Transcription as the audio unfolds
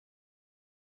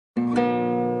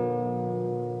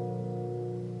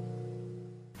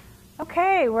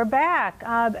Okay, we're back.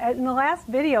 In the last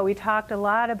video, we talked a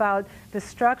lot about the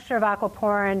structure of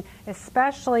aquaporin,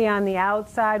 especially on the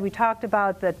outside. We talked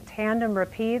about the tandem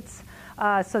repeats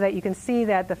so that you can see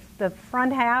that the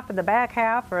front half and the back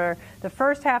half, or the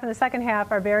first half and the second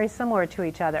half, are very similar to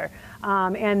each other.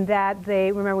 And that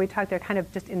they, remember we talked, they're kind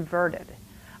of just inverted.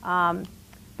 But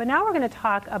now we're going to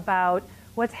talk about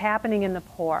what's happening in the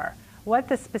pore, what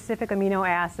the specific amino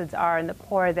acids are in the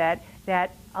pore that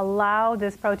allow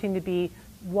this protein to be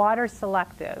water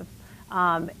selective,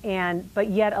 but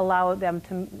yet allow them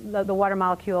to, the water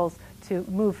molecules to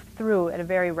move through at a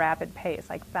very rapid pace,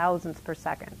 like thousandths per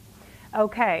second.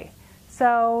 Okay,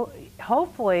 so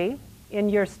hopefully in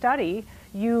your study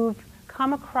you've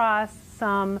come across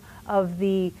some of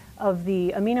the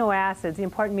amino acids, the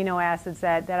important amino acids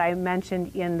that I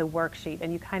mentioned in the worksheet,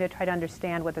 and you kind of try to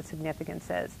understand what the significance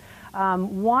is.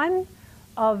 One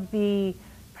of the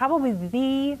probably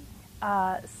the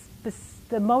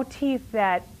motif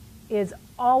that is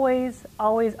always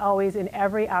in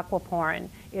every aquaporin,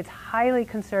 it's highly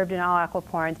conserved in all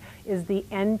aquaporins, is the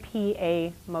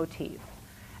NPA motif.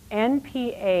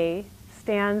 NPA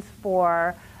stands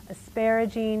for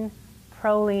asparagine,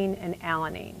 proline, and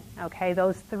alanine. Okay,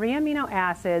 those three amino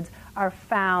acids are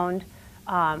found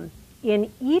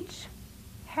in each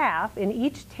half, in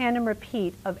each tandem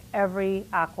repeat of every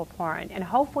aquaporin, and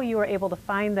hopefully you were able to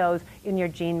find those in your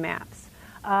gene maps.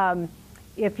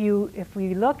 If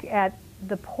we look at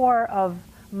the pore of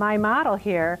my model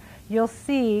here, you'll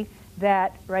see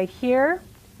that right here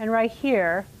and right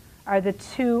here are the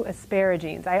two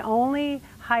asparagines. I only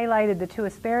highlighted the two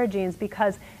asparagines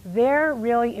because they're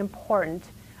really important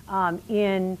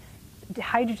in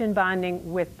hydrogen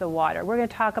bonding with the water. We're going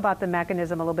to talk about the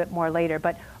mechanism a little bit more later,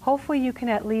 but hopefully you can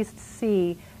at least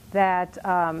see that,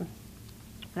 when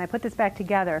I put this back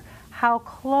together, how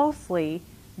closely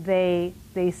they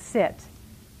sit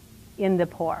in the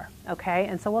pore, okay?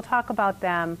 And so we'll talk about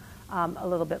them a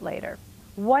little bit later.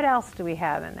 What else do we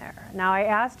have in there? Now, I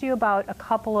asked you about a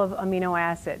couple of amino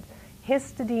acids,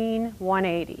 histidine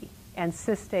 180 and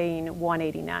cysteine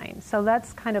 189. So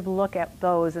let's kind of look at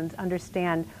those and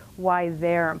understand why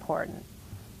they're important.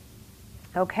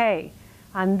 Okay,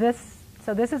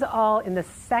 so this is all in the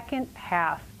second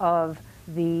half of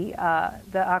the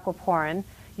aquaporin.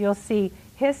 You'll see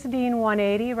histidine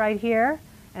 180 right here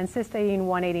and cysteine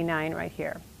 189 right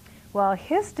here. Well,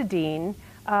 histidine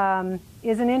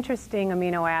is an interesting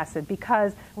amino acid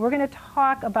because we're going to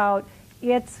talk about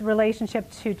its relationship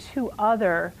to three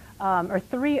other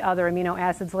amino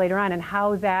acids later on, and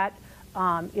how that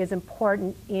is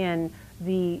important in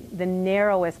the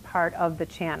narrowest part of the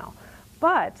channel.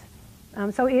 But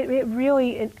so it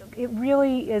really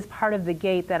is part of the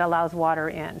gate that allows water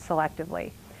in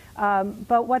selectively.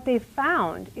 But what they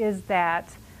found is that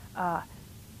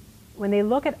when they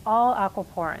look at all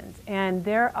aquaporins, and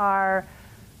there are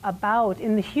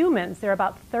in the humans, there are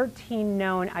about 13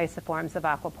 known isoforms of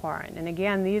aquaporin. And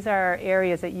again, these are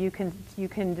areas that you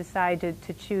can decide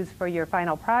to choose for your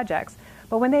final projects.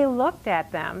 But when they looked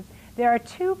at them, there are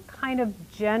two kind of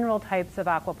general types of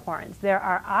aquaporins. There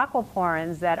are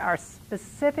aquaporins that are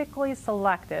specifically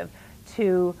selective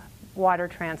to water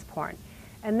transport.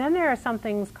 And then there are some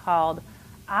things called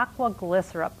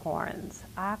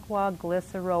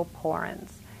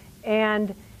aquaglyceroporins.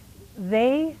 And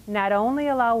they not only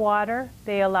allow water,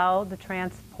 they allow the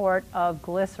transport of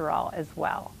glycerol as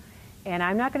well. And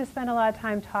I'm not going to spend a lot of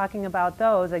time talking about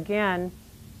those. Again,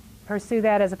 pursue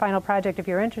that as a final project if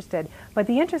you're interested. But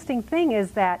the interesting thing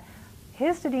is that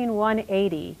histidine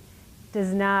 180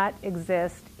 does not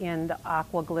exist in the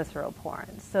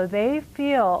aquaglyceroporins. So they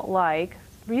feel like,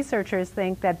 researchers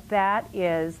think that that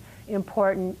is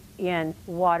important in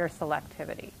water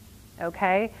selectivity.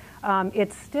 Okay?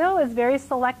 It still is very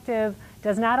selective,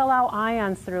 does not allow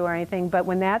ions through or anything, but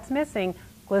when that's missing,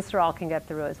 glycerol can get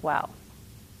through as well.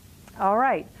 All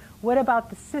right, what about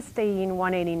the cysteine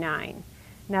 189?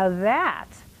 Now that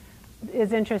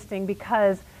is interesting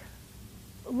because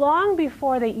long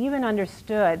before they even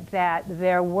understood that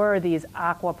there were these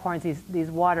aquaporins,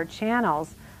 these water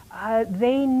channels,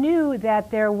 they knew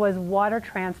that there was water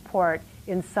transport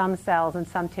in some cells and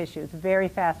some tissues, very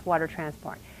fast water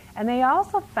transport. And they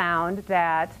also found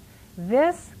that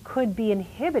this could be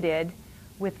inhibited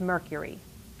with mercury,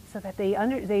 so that they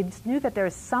knew that there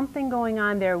was something going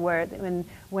on there where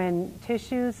when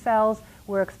tissue cells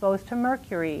were exposed to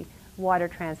mercury, water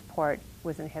transport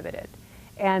was inhibited.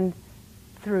 And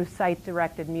through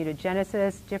site-directed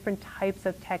mutagenesis, different types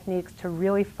of techniques to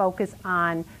really focus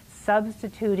on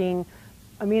substituting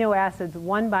amino acids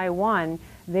one by one,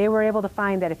 they were able to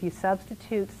find that if you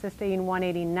substitute cysteine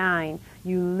 189,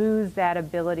 you lose that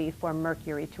ability for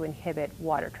mercury to inhibit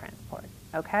water transport,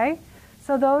 okay?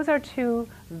 So those are two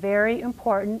very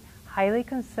important, highly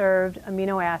conserved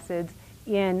amino acids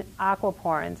in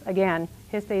aquaporins. Again,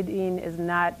 histidine is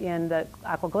not in the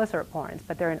aquaglyceroporins,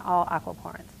 but they're in all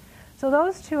aquaporins. So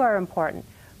those two are important.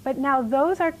 But now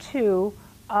those are two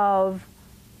of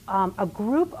a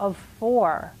group of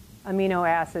 4 amino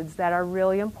acids that are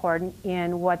really important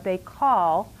in what they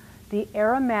call the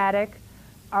aromatic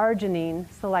arginine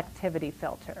selectivity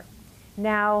filter.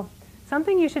 Now,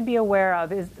 something you should be aware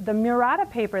of is the Murata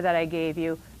paper that I gave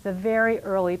you is a very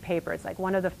early paper. It's like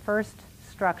one of the first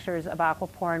structures of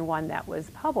Aquaporin 1 that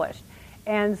was published.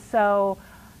 And so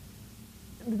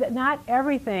not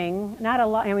everything, not a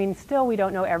lot, I mean, still we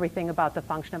don't know everything about the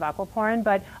function of aquaporin,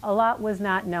 but a lot was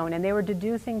not known. And they were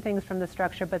deducing things from the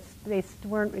structure, but they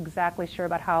weren't exactly sure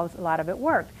about how a lot of it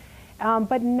worked.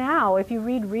 But now, if you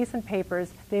read recent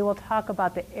papers, they will talk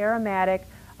about the aromatic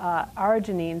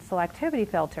arginine selectivity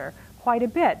filter quite a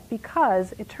bit,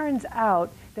 because it turns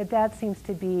out that that seems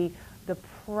to be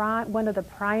one of the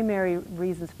primary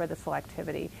reasons for the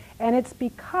selectivity. And it's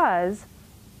because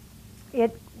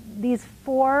these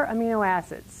 4 amino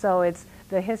acids, so it's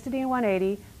the histidine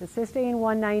 180, the cysteine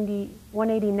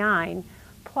 189,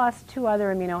 plus 2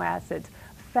 other amino acids,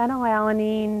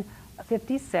 phenylalanine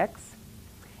 56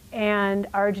 and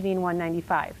arginine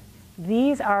 195.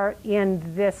 These are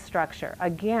in this structure.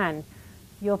 Again,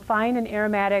 you'll find an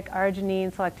aromatic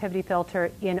arginine selectivity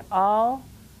filter in all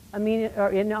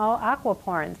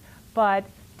aquaporins, but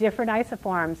different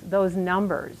isoforms, those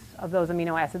numbers of those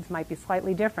amino acids might be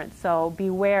slightly different. So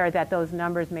beware that those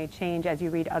numbers may change as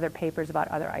you read other papers about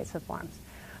other isoforms.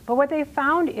 But what they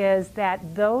found is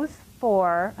that those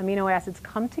 4 amino acids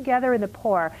come together in the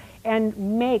pore and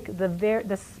make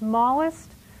the smallest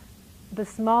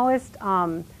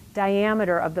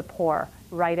diameter of the pore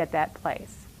right at that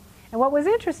place. And what was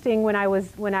interesting when I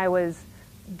was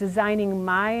designing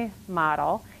my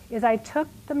model is I took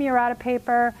the Murata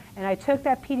paper and I took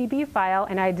that PDB file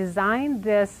and I designed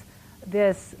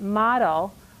this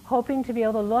model hoping to be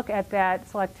able to look at that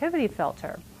selectivity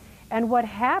filter. And what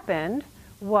happened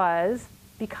was,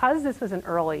 because this was an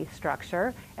early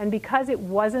structure and because it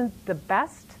wasn't the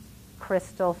best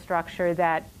crystal structure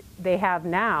that they have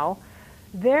now,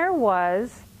 there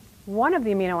was one of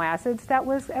the amino acids that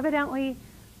was evidently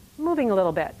moving a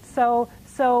little bit. So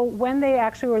when they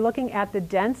actually were looking at the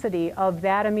density of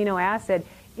that amino acid,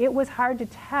 it was hard to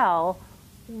tell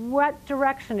what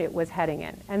direction it was heading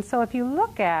in. And so if you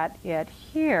look at it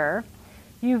here,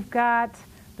 you've got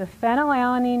the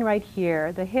phenylalanine right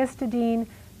here, the histidine,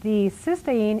 the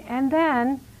cysteine, and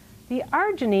then the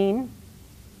arginine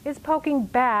is poking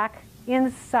back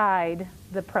inside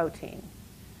the protein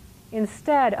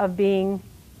instead of being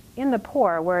in the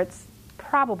pore where it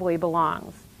probably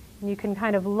belongs. And you can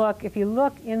kind of look, if you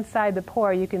look inside the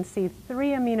pore, you can see 3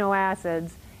 amino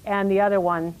acids and the other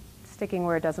one sticking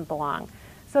where it doesn't belong.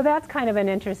 So that's kind of an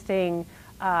interesting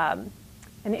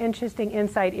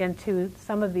insight into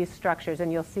some of these structures.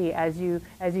 And you'll see as you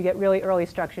get really early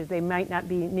structures, they might not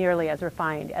be nearly as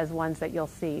refined as ones that you'll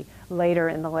see later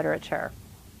in the literature.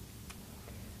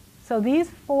 So these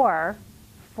four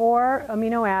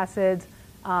amino acids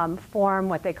form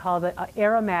what they call the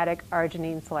aromatic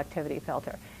arginine selectivity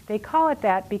filter. They call it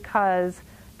that because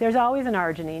there's always an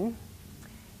arginine,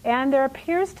 and there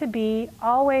appears to be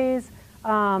always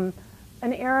an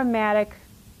aromatic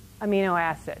amino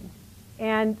acid.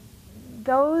 And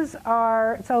those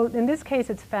are, so in this case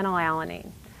it's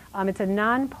phenylalanine. It's a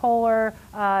nonpolar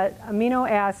amino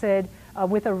acid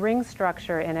with a ring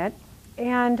structure in it.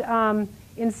 And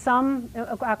in some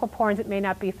aquaporins it may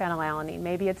not be phenylalanine.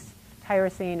 Maybe it's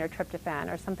tyrosine or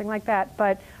tryptophan or something like that.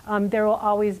 But there will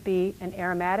always be an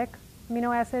aromatic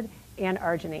amino acid and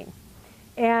arginine.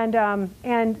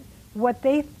 And what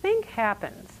they think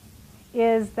happens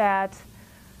is that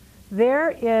there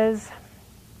is,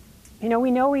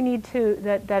 we know we need to,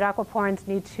 that aquaporins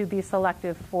need to be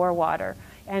selective for water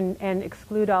and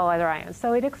exclude all other ions.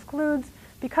 So it excludes,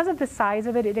 because of the size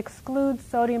of it, it excludes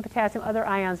sodium, potassium, other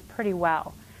ions pretty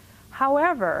well.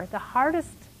 However, the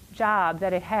hardest job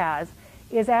that it has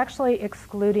is actually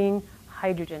excluding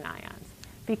hydrogen ions,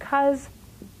 because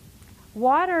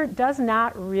water does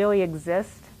not really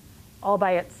exist all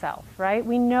by itself, right?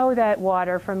 We know that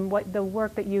water, from the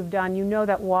work that you've done, you know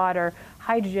that water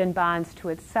hydrogen bonds to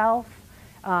itself.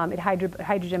 It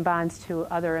hydrogen bonds to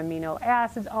other amino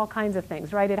acids, all kinds of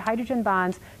things, right? It hydrogen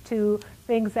bonds to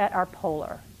things that are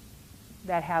polar,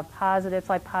 that have positives,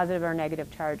 like positive or negative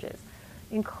charges,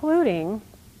 including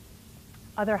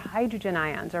other hydrogen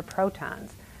ions or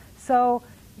protons. So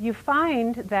you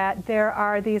find that there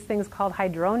are these things called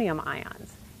hydronium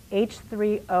ions,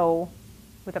 H3O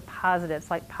with a positive,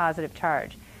 slight positive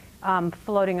charge,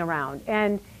 floating around.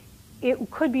 And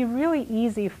it could be really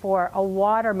easy for a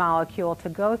water molecule to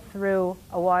go through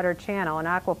a water channel, an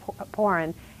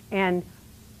aquaporin, and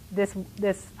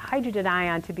this hydrogen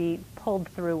ion to be pulled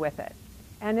through with it.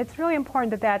 And it's really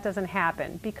important that that doesn't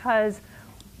happen, because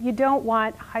you don't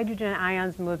want hydrogen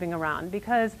ions moving around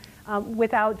because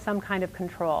without some kind of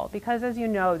control. Because as you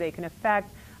know, they can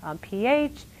affect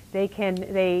pH.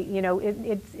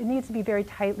 It needs to be very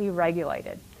tightly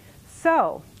regulated.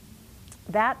 So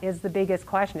that is the biggest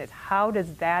question: is how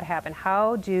does that happen?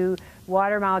 How do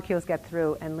water molecules get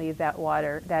through and leave that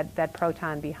that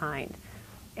proton behind?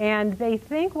 And they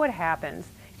think what happens,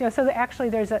 so actually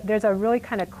there's a really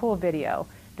kind of cool video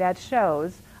that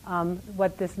shows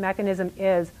what this mechanism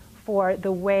is for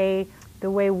the way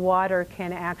water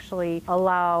can actually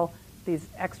allow these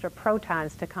extra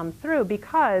protons to come through,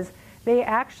 because they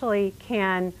actually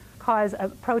can cause a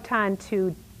proton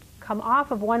to come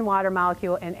off of one water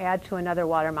molecule and add to another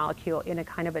water molecule in a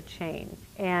kind of a chain.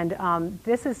 And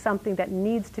this is something that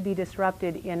needs to be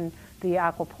disrupted in the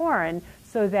aquaporin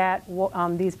so that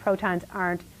these protons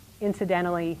aren't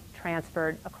incidentally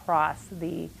transferred across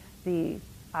the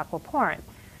aquaporin.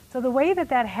 So the way that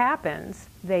that happens,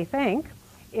 they think,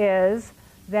 is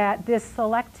that this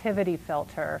selectivity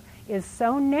filter is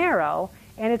so narrow,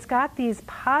 and it's got these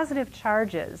positive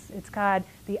charges. It's got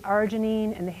the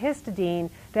arginine and the histidine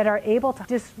that are able to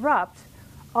disrupt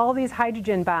all these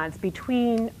hydrogen bonds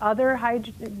between other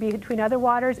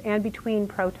waters and between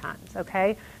protons.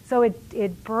 Okay, so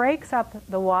it breaks up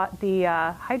the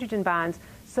hydrogen bonds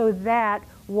so that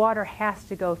water has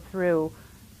to go through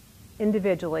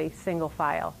individually, single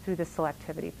file, through the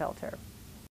selectivity filter.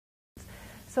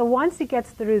 So once it gets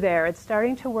through there, it's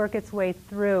starting to work its way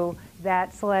through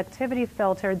that selectivity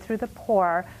filter, through the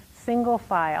pore, single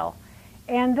file.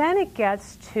 And then it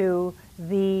gets to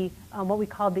the what we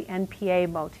call the NPA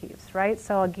motifs, right?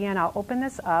 So again, I'll open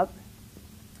this up,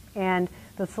 and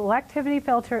the selectivity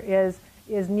filter is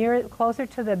closer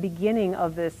to the beginning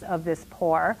of this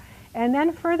pore. And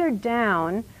then further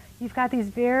down, you've got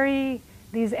these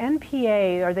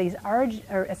NPA, or these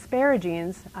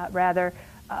asparagines,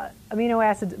 amino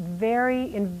acids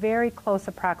in very close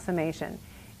approximation.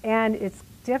 And it's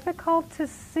difficult to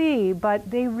see,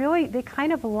 but they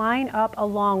kind of line up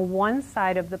along one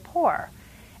side of the pore.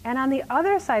 And on the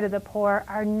other side of the pore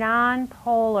are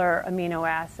non-polar amino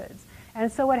acids.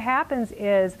 And so what happens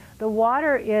is the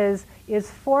water is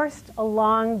forced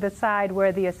along the side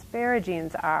where the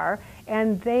asparagines are,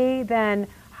 and they then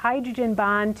hydrogen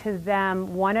bond to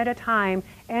them one at a time.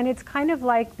 And it's kind of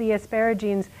like the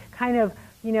asparagines kind of,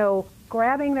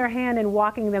 grabbing their hand and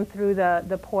walking them through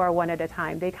the pore one at a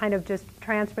time. They kind of just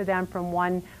transfer them from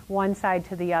one side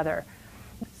to the other.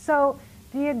 So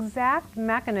the exact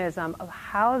mechanism of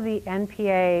how the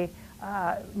NPA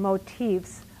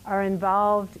motifs are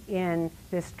involved in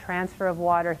this transfer of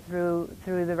water through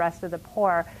the rest of the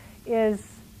pore is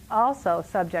also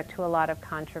subject to a lot of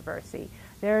controversy.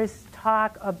 There's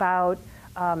talk about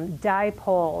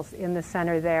dipoles in the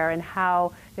center there, and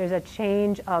how there's a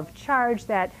change of charge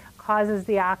that causes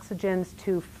the oxygens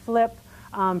to flip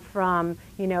from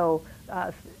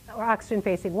oxygen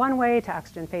facing one way to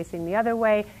oxygen facing the other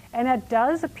way. And that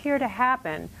does appear to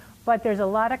happen, but there's a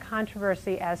lot of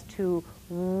controversy as to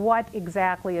what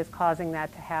exactly is causing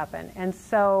that to happen. And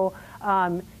so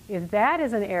if that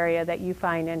is an area that you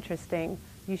find interesting,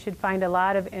 you should find a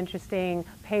lot of interesting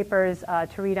papers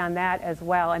to read on that as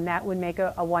well, and that would make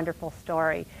a wonderful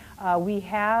story. We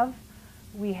have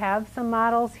some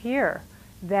models here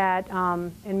that,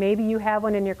 and maybe you have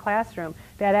one in your classroom,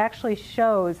 that actually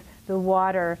shows the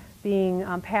water being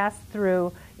passed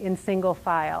through in single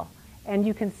file. And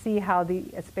you can see how the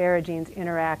asparagines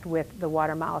interact with the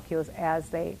water molecules as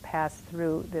they pass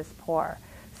through this pore.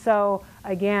 So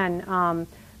again,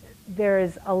 there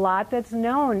is a lot that's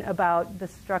known about the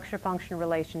structure-function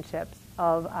relationships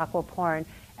of aquaporin,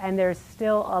 and there's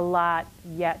still a lot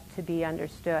yet to be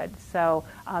understood. So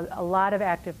a lot of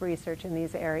active research in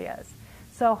these areas.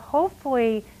 So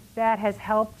hopefully that has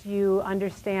helped you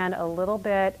understand a little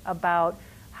bit about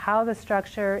how the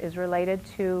structure is related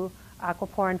to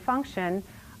aquaporin function,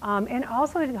 and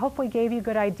also hopefully gave you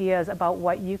good ideas about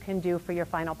what you can do for your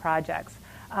final projects.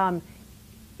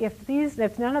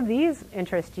 If none of these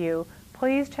interest you,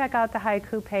 please check out the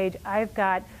Haiku page. I've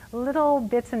got little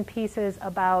bits and pieces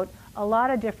about a lot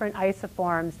of different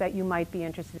isoforms that you might be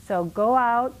interested in. So go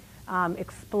out,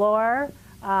 explore,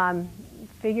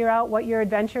 figure out what your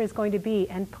adventure is going to be,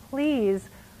 and please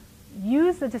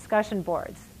use the discussion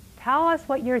boards. Tell us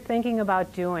what you're thinking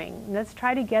about doing. Let's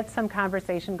try to get some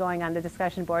conversation going on the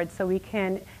discussion board so we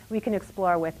can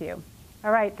explore with you.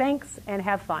 All right, thanks and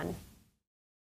have fun.